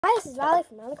Hi, this is Riley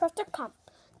from nutcracker.com.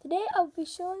 Today I'll be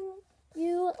showing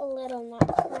you a little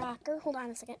nutcracker. Hold on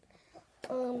a second.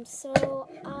 So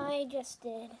I just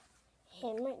did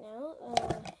him right now.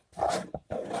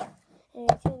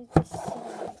 And he'll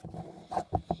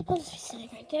just be sitting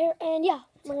right there. And yeah,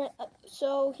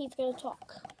 so he's gonna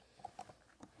talk.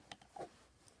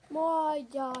 My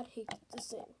dad hates to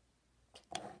sing.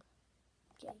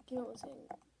 Yeah, you know what I'm saying?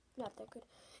 Not that good.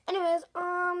 Anyways,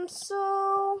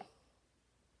 so.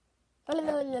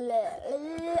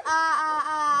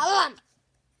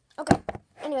 Okay.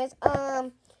 Anyways,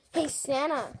 hey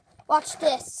Santa, watch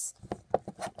this.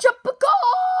 Jump a go!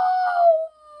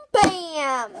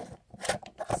 Bam!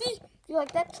 See? You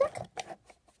like that trick?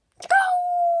 Go!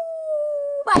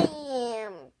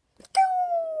 Bam! Go!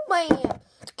 Bam!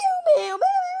 Go! Bam!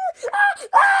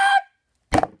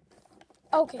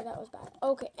 Okay, that was bad.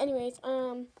 Okay. Anyways,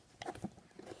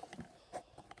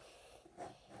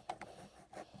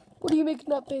 what are you making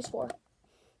that face for?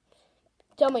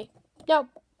 Tell me. No.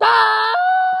 Ah!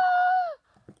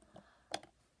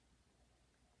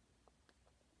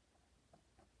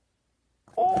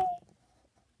 Oh.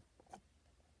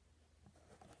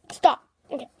 Stop.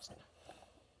 Okay.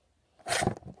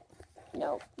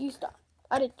 No, you stop.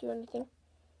 I didn't do anything.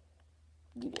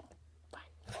 You did. Fine.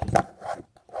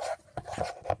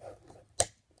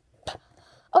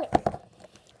 Okay.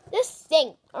 Just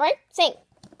sing. All right? Sing.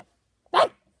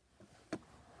 Bye.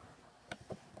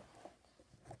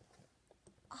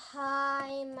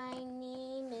 Hi, my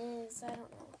name is, I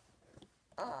don't know.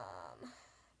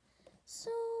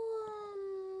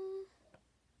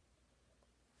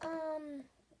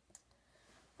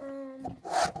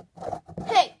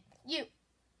 Hey, you.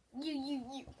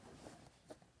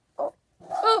 Oh,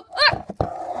 ah!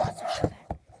 Oh, so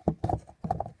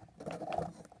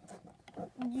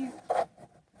you.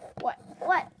 What?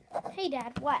 Hey,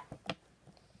 Dad, what?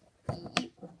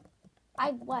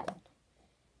 What?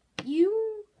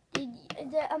 You, did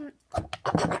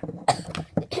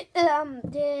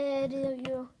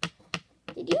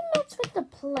you mess with the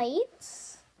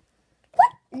plates?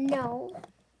 What? No.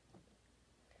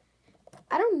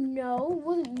 I don't know. It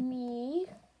wasn't me.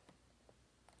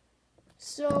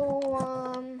 So,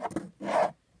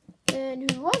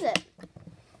 and who was it?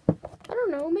 I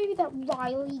don't know. Maybe that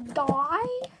Riley guy?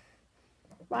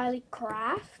 Riley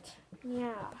Kraft?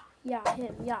 Yeah,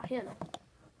 him.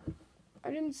 I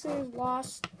didn't say his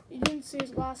last. You didn't say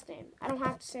his last name. I don't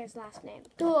have to say his last name.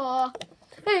 Duh.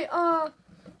 Hey.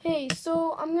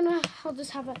 So I'll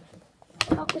just have a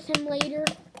talk with him later.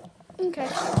 Okay.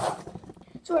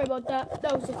 Sorry about that.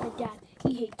 That was with my dad.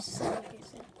 He hates singing, like I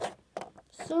said.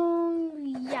 So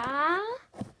yeah.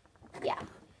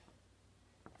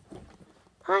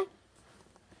 Hi.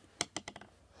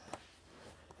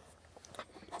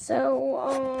 So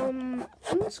I'm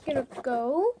just gonna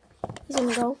go. He's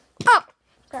gonna go. Oh,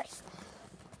 sorry.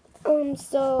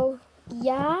 So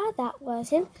yeah, that was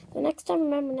him. The next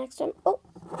time. Oh.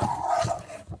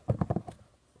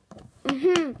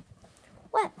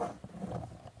 What?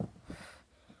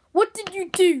 What did you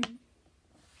do?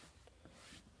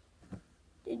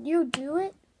 Did you do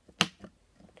it?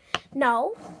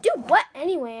 No. Do what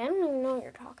anyway? I don't even know what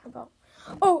you're talking about.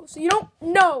 Oh, so you don't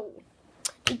know.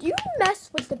 Did you mess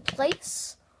with the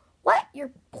plates? What?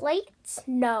 Your plates?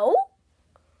 No.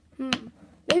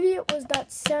 Maybe it was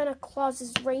that Santa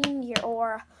Claus's reindeer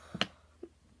or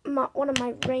one of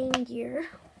my reindeer.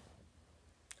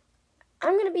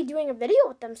 I'm going to be doing a video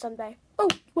with them someday. Oh,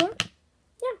 what?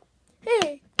 Yeah.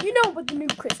 Hey, you know about the new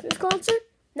Christmas concert?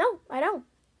 No, I don't.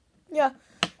 Yeah.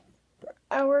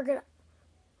 We're gonna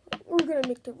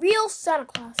make the real Santa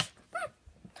Claus.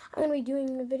 I'm gonna be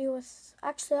doing a video with.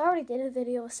 Actually, I already did a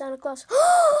video with Santa Claus.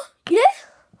 You did?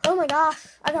 Oh my gosh,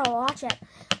 I gotta watch it.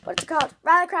 What's it called?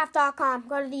 nutcracker.com.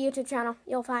 Go to the YouTube channel.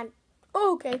 You'll find.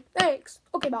 Okay, thanks.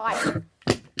 Okay, bye.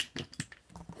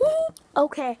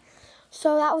 Okay,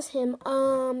 so that was him.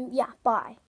 Yeah, bye.